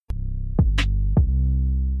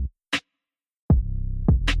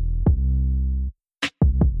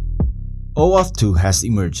OAuth 2 has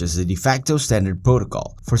emerged as the de facto standard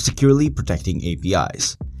protocol for securely protecting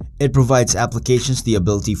APIs. It provides applications the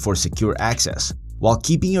ability for secure access while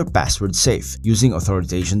keeping your password safe using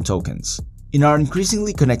authorization tokens. In our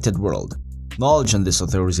increasingly connected world, knowledge on this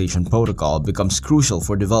authorization protocol becomes crucial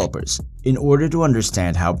for developers in order to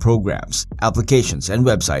understand how programs, applications, and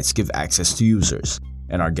websites give access to users.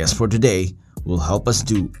 And our guest for today will help us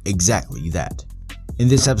do exactly that. In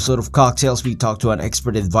this episode of Cocktails, we talk to an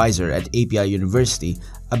expert advisor at API University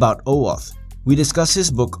about OAuth. We discuss his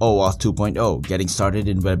book OAuth 2.0, Getting Started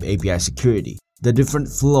in Web API Security, the different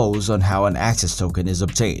flows on how an access token is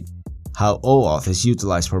obtained, how OAuth is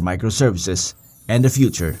utilized for microservices, and the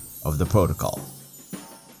future of the protocol.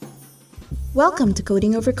 Welcome to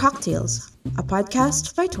Coding Over Cocktails, a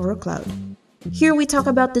podcast by Toro Cloud. Here we talk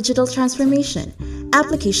about digital transformation,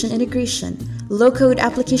 application integration, low-code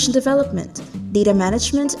application development, data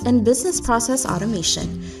management, and business process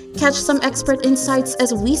automation. Catch some expert insights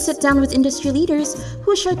as we sit down with industry leaders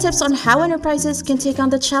who share tips on how enterprises can take on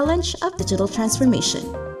the challenge of digital transformation.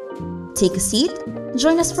 Take a seat,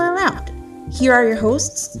 join us for a round. Here are your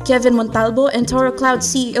hosts, Kevin Montalvo and Toro Cloud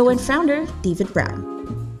CEO and founder, David Brown.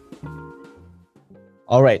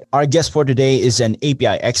 All right, our guest for today is an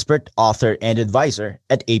API expert, author, and advisor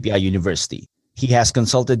at API University. He has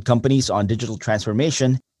consulted companies on digital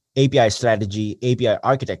transformation, API strategy, API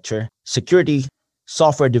architecture, security,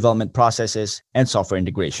 software development processes, and software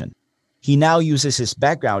integration. He now uses his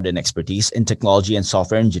background and expertise in technology and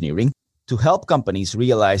software engineering to help companies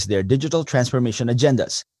realize their digital transformation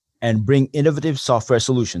agendas and bring innovative software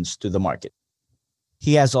solutions to the market.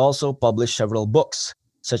 He has also published several books,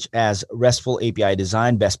 such as RESTful API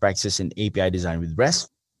Design, Best Practices in API Design with REST,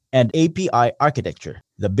 and API Architecture,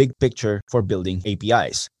 the big picture for building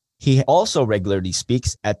APIs. He also regularly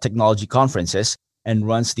speaks at technology conferences and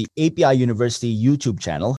runs the API University YouTube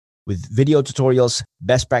channel with video tutorials,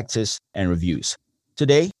 best practices, and reviews.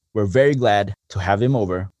 Today, we're very glad to have him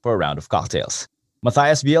over for a round of cocktails.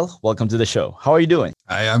 Matthias Biel, welcome to the show. How are you doing?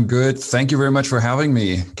 I am good. Thank you very much for having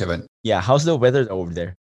me, Kevin. Yeah, how's the weather over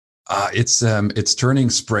there? It's turning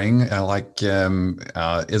spring.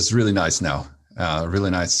 It's really nice now.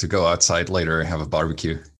 Really nice to go outside later and have a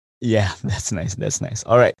barbecue. Yeah, that's nice. That's nice.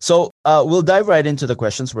 All right. So we'll dive right into the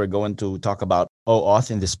questions. We're going to talk about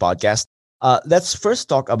OAuth in this podcast. Let's first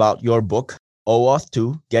talk about your book, OAuth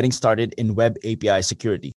 2, Getting Started in Web API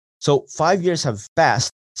Security. So 5 years have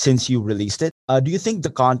passed since you released it. Do you think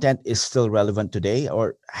the content is still relevant today,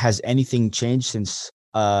 or has anything changed since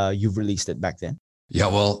you've released it back then? Yeah,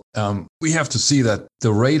 well, we have to see that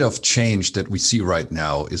the rate of change that we see right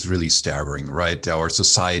now is really staggering, right? Our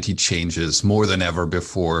society changes more than ever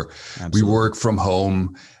before. Absolutely. We work from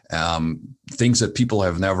home, things that people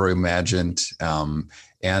have never imagined.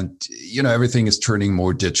 And, everything is turning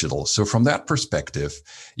more digital. So from that perspective,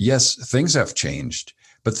 yes, things have changed,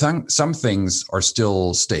 but some things are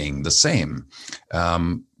still staying the same.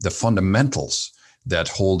 The fundamentals that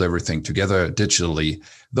hold everything together digitally,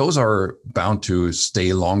 those are bound to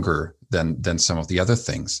stay longer than some of the other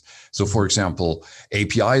things. So for example,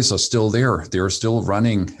 APIs are still there. They're still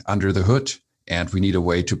running under the hood, and we need a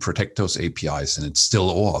way to protect those APIs, and it's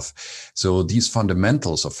still OAuth. So these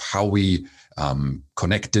fundamentals of how we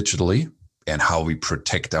connect digitally and how we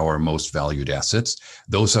protect our most valued assets,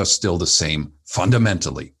 those are still the same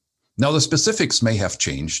fundamentally. Now, the specifics may have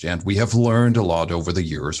changed, and we have learned a lot over the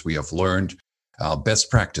years. We have learned best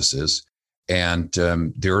practices, and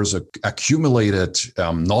there's an accumulated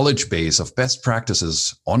knowledge base of best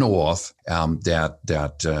practices on OAuth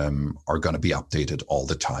that are going to be updated all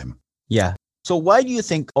the time. Yeah. So why do you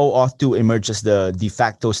think OAuth 2 emerged as the de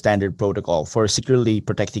facto standard protocol for securely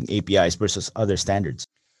protecting APIs versus other standards?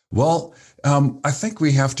 Well, I think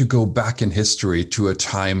we have to go back in history to a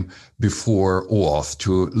time before OAuth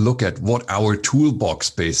to look at what our toolbox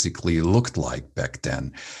basically looked like back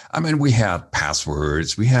then. I mean, we had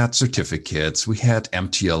passwords, we had certificates, we had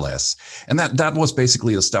MTLS, and that was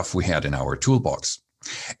basically the stuff we had in our toolbox.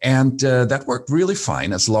 And that worked really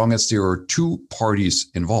fine as long as there were two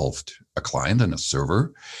parties involved, a client and a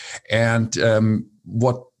server. And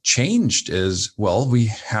what changed is, well, we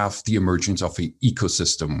have the emergence of an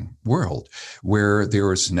ecosystem world where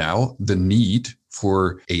there is now the need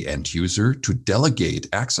for an end user to delegate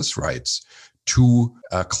access rights to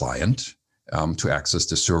a client to access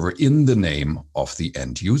the server in the name of the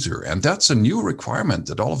end user. And that's a new requirement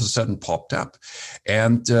that all of a sudden popped up.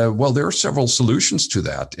 And well, there are several solutions to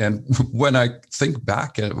that. And when I think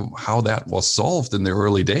back at how that was solved in the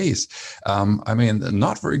early days, I mean,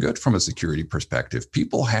 not very good from a security perspective.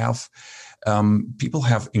 People have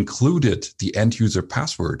included the end user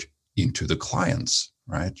password into the clients,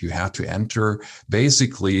 right? You had to enter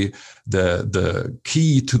basically the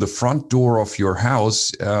key to the front door of your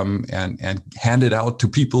house and hand it out to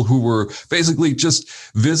people who were basically just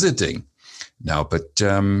visiting. Now, but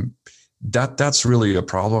that's really a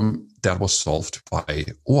problem that was solved by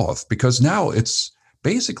OAuth, because now it's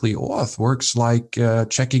basically OAuth works like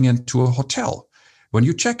checking into a hotel. When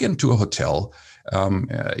you check into a hotel,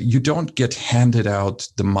 you don't get handed out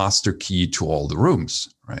the master key to all the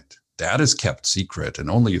rooms, right? That is kept secret and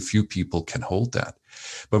only a few people can hold that.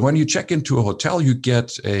 But when you check into a hotel, you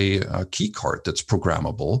get a key card that's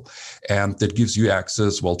programmable and that gives you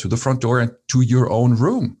access, well, to the front door and to your own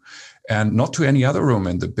room and not to any other room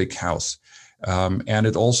in the big house. And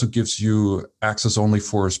it also gives you access only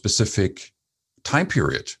for a specific time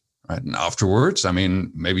period. Right? And afterwards, I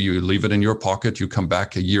mean, maybe you leave it in your pocket, you come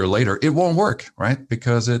back a year later, it won't work, right?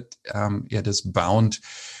 Because it is bound.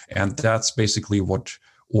 And that's basically what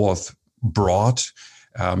OAuth brought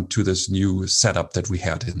to this new setup that we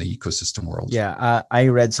had in the ecosystem world. Yeah, I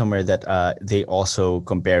read somewhere that they also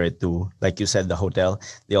compare it to, like you said, the hotel.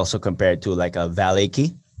 They also compare it to like a valet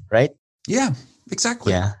key, right? Yeah,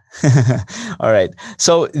 exactly. Yeah. All right.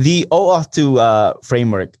 So the OAuth 2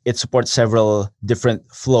 framework, it supports several different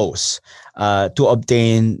flows to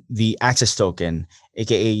obtain the access token,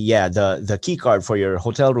 aka the key card for your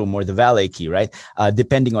hotel room or the valet key, right?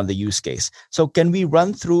 Depending on the use case. So can we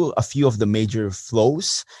run through a few of the major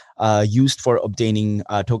flows used for obtaining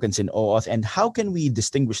tokens in OAuth, and how can we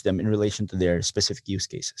distinguish them in relation to their specific use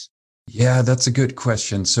cases? Yeah, that's a good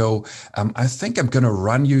question. So I think I'm going to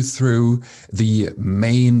run you through the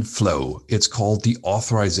main flow. It's called the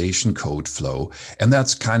authorization code flow. And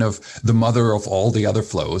that's kind of the mother of all the other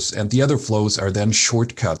flows. And the other flows are then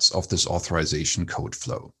shortcuts of this authorization code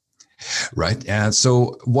flow. Right. And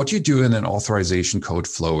so what you do in an authorization code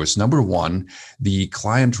flow is, number one, the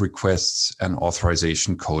client requests an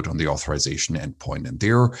authorization code on the authorization endpoint. And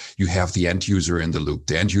there you have the end user in the loop.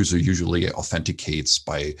 The end user usually authenticates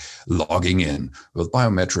by logging in with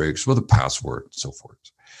biometrics, with a password, and so forth.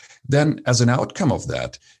 Then as an outcome of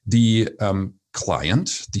that, the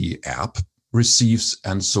client, the app, receives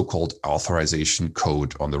a so-called authorization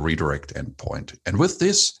code on the redirect endpoint. And with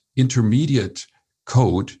this intermediate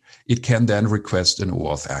code, it can then request an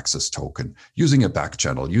OAuth access token using a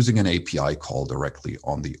backchannel, using an API call directly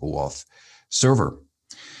on the OAuth server.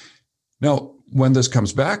 Now, when this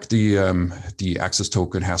comes back, the access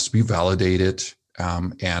token has to be validated,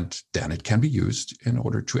 and then it can be used in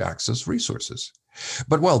order to access resources.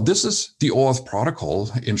 But well, this is the OAuth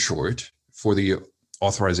protocol in short for the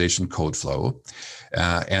authorization code flow.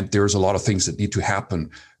 And there's a lot of things that need to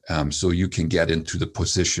happen so you can get into the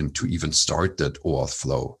position to even start that OAuth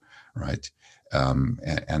flow, right?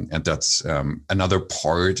 And that's another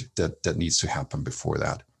part that needs to happen before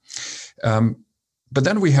that. But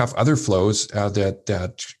then we have other flows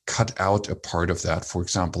that cut out a part of that. For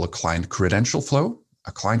example, a client credential flow.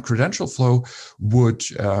 A client credential flow would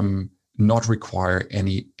not require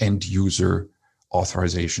any end user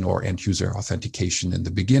authorization or end user authentication in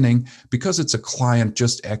the beginning, because it's a client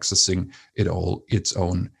just accessing its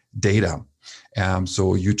own data.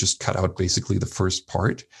 So you just cut out basically the first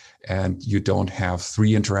part, and you don't have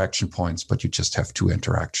 3 interaction points, but you just have 2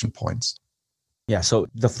 interaction points. Yeah, so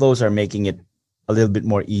the flows are making it a little bit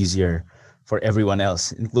more easier for everyone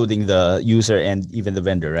else, including the user and even the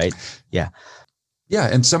vendor, right? Yeah. Yeah,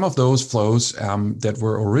 and some of those flows that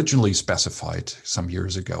were originally specified some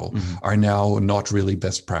years ago are now not really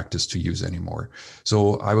best practice to use anymore.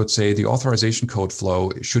 So I would say the authorization code flow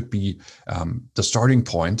should be the starting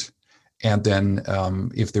point. And then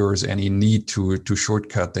if there is any need to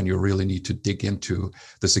shortcut, then you really need to dig into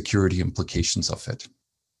the security implications of it.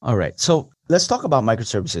 All right. So let's talk about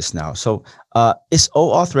microservices now. So is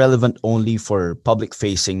OAuth relevant only for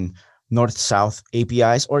public-facing north-south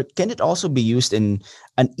APIs, or can it also be used in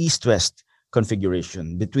an east-west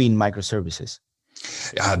configuration between microservices?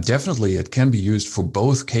 Definitely, it can be used for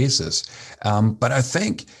both cases. But I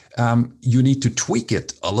think you need to tweak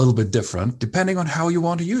it a little bit different depending on how you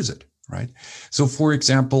want to use it, right? So for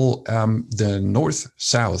example, the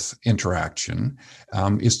north-south interaction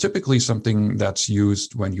is typically something that's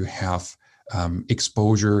used when you have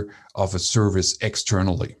exposure of a service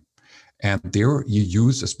externally. And there you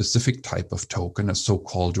use a specific type of token, a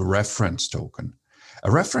so-called reference token.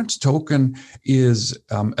 A reference token is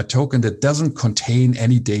a token that doesn't contain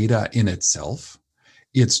any data in itself.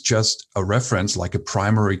 It's just a reference, like a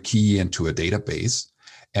primary key into a database.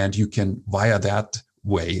 And you can, via that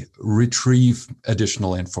way, retrieve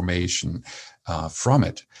additional information from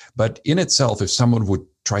it. But in itself, if someone would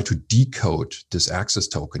try to decode this access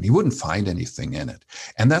token, he wouldn't find anything in it.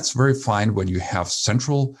 And that's very fine when you have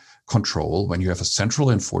central control, when you have a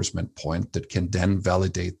central enforcement point that can then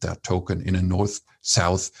validate that token in a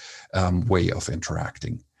north-south way of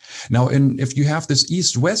interacting. Now, if you have this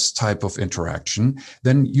east-west type of interaction,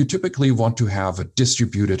 then you typically want to have a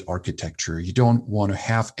distributed architecture. You don't want to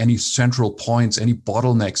have any central points, any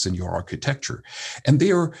bottlenecks in your architecture. And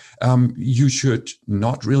there, you should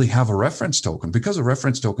not really have a reference token, because a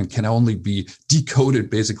reference token can only be decoded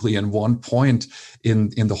basically in one point in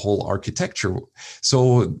the whole architecture.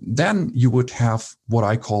 So then you would have what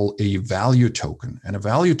I call a value token. And a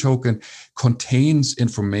value token contains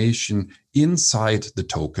information inside the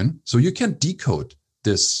token. So you can decode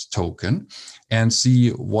this token and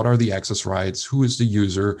see what are the access rights, who is the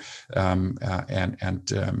user, and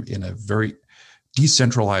in a very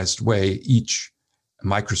decentralized way, each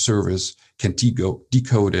microservice can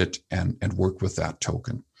decode it and work with that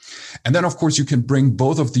token. And then, of course, you can bring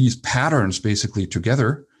both of these patterns basically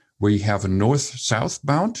together, where you have a north-south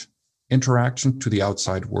bound interaction to the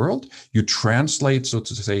outside world. You translate, so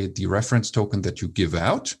to say, the reference token that you give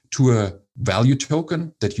out to a value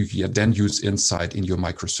token that you then use inside in your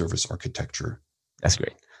microservice architecture. That's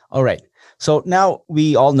great. All right. So now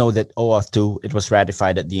we all know that OAuth 2, it was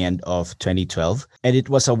ratified at the end of 2012, and it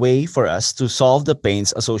was a way for us to solve the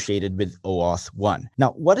pains associated with OAuth 1.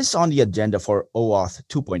 Now, what is on the agenda for OAuth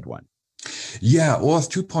 2.1? Yeah, OAuth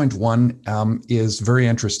 2.1 is very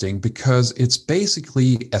interesting because it's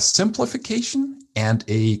basically a simplification and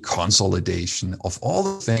a consolidation of all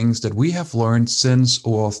the things that we have learned since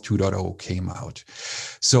OAuth 2.0 came out.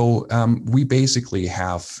 So we basically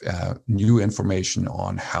have new information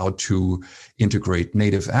on how to integrate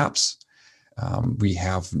native apps. We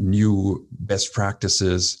have new best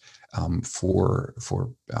practices for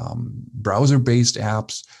browser-based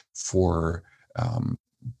apps, for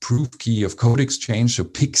proof key of code exchange. So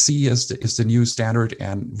PKCE is the new standard,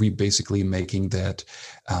 and we basically making that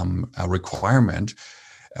a requirement.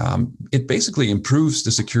 It basically improves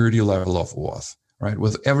the security level of OAuth, right?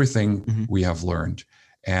 With everything we have learned,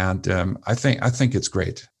 and I think it's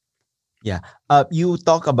great. Yeah, you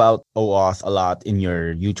talk about OAuth a lot in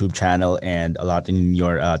your YouTube channel and a lot in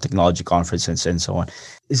your technology conferences and so on.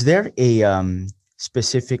 Is there a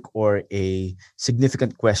specific or a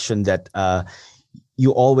significant question that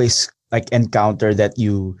you always encounter that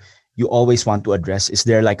you always want to address? Is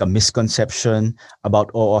there like a misconception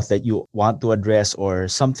about OAuth that you want to address, or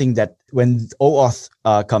something that when OAuth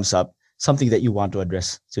comes up, something that you want to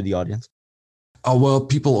address to the audience? Oh, well,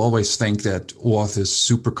 people always think that OAuth is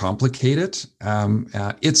super complicated.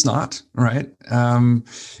 It's not, right?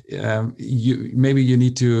 You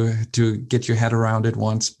need to get your head around it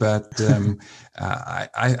once, but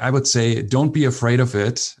I would say don't be afraid of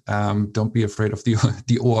it. Don't be afraid of the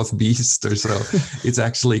OAuth beast or so. It's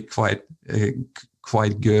actually quite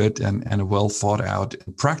good and a well thought out,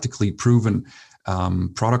 practically proven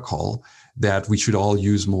protocol that we should all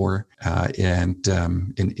use more and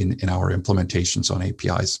in our implementations on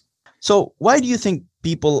APIs. So why do you think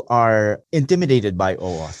people are intimidated by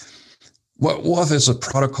OAuth? Well, OAuth is a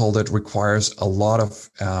protocol that requires a lot of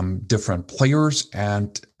different players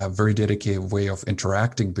and a very dedicated way of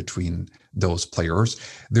interacting between those players.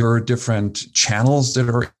 There are different channels that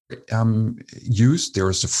are used. There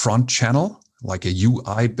is a front channel, like a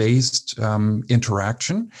UI-based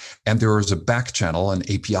interaction, and there is a back channel, an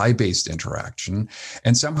API-based interaction.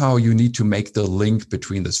 And somehow you need to make the link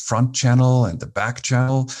between this front channel and the back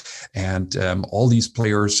channel. And all these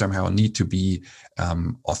players somehow need to be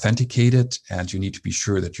authenticated, and you need to be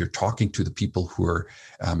sure that you're talking to the people who are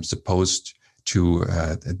supposed to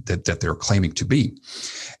that they're claiming to be.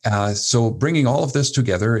 So bringing all of this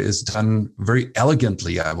together is done very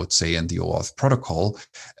elegantly, I would say, in the OAuth protocol,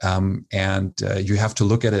 and you have to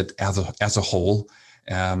look at it as a whole.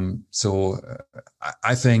 So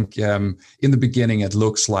I think in the beginning it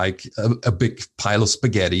looks like a big pile of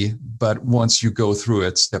spaghetti, but once you go through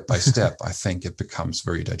it step by step, I think it becomes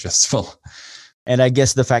very digestible. And I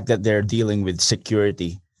guess the fact that they're dealing with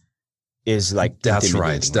security is like that's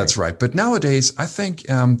right. But nowadays, I think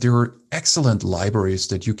there are excellent libraries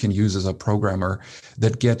that you can use as a programmer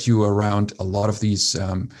that get you around a lot of these,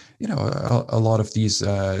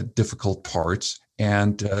 difficult parts,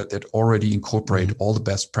 and that already incorporate all the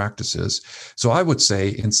best practices. So I would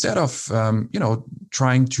say instead of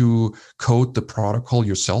trying to code the protocol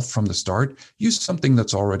yourself from the start, use something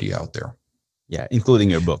that's already out there. Yeah, including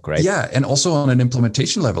your book, right? Yeah, and also on an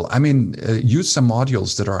implementation level. I mean, use some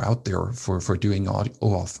modules that are out there for doing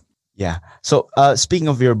OAuth. Yeah. So speaking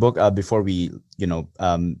of your book, before we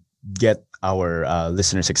get our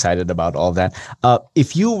listeners excited about all that.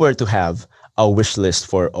 If you were to have a wish list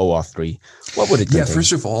for OAuth 3, what would it contain? Yeah,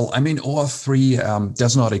 first of all, OAuth 3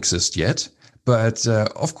 does not exist yet. But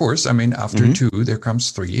of course, after 2, there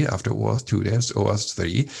comes 3. After OAuth 2, there's OAuth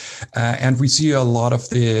 3. And we see a lot of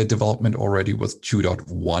the development already with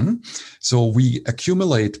 2.1. So we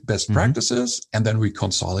accumulate best practices and then we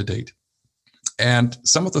consolidate. And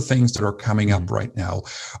some of the things that are coming up right now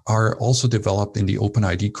are also developed in the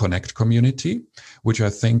OpenID Connect community, which I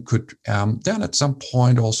think could then at some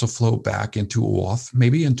point also flow back into OAuth,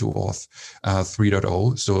 maybe into OAuth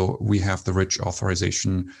 3.0. So we have the rich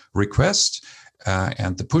authorization request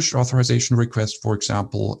and the push authorization request, for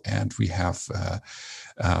example, and we have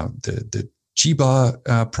the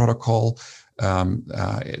Chiba protocol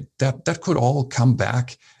that could all come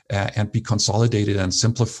back and be consolidated and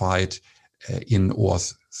simplified in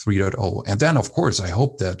OAuth 3.0. And then, of course, I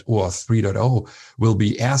hope that OAuth 3.0 will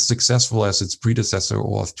be as successful as its predecessor,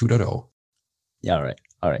 OAuth 2.0. Yeah, all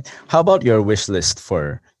right. How about your wish list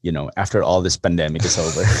for, after all this pandemic is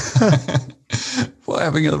over? Well,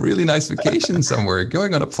 having a really nice vacation somewhere,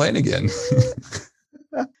 going on a plane again.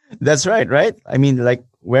 That's right? Like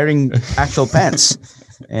wearing actual pants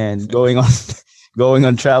and going on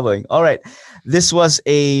traveling. All right. This was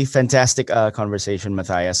a fantastic conversation,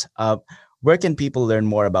 Matthias. Where can people learn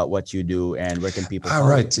more about what you do, and where can people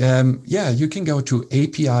follow you? You can go to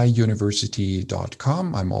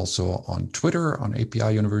apiuniversity.com. I'm also on Twitter on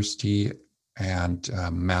API University and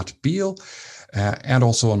Matt Beal, and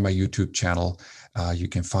also on my YouTube channel. You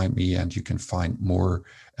can find me and you can find more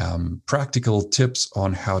practical tips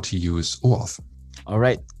on how to use OAuth. All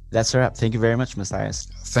right. That's a wrap. Thank you very much, Matthias.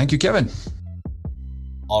 Thank you, Kevin.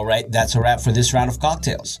 All right. That's a wrap for this round of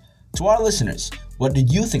cocktails. To our listeners, what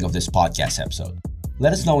did you think of this podcast episode?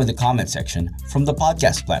 Let us know in the comment section from the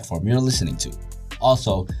podcast platform you're listening to.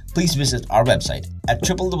 Also, please visit our website at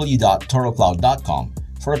www.torocloud.com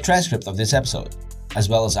for a transcript of this episode, as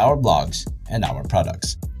well as our blogs and our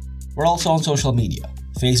products. We're also on social media: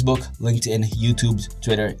 Facebook, LinkedIn, YouTube,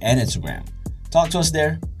 Twitter, and Instagram. Talk to us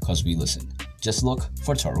there because we listen. Just look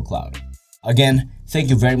for Toro Cloud. Again, thank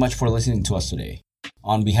you very much for listening to us today.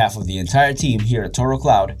 On behalf of the entire team here at Toro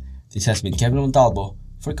Cloud, this has been Kevin Montalvo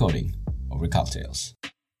for Coding Over Cocktails.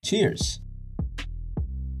 Cheers!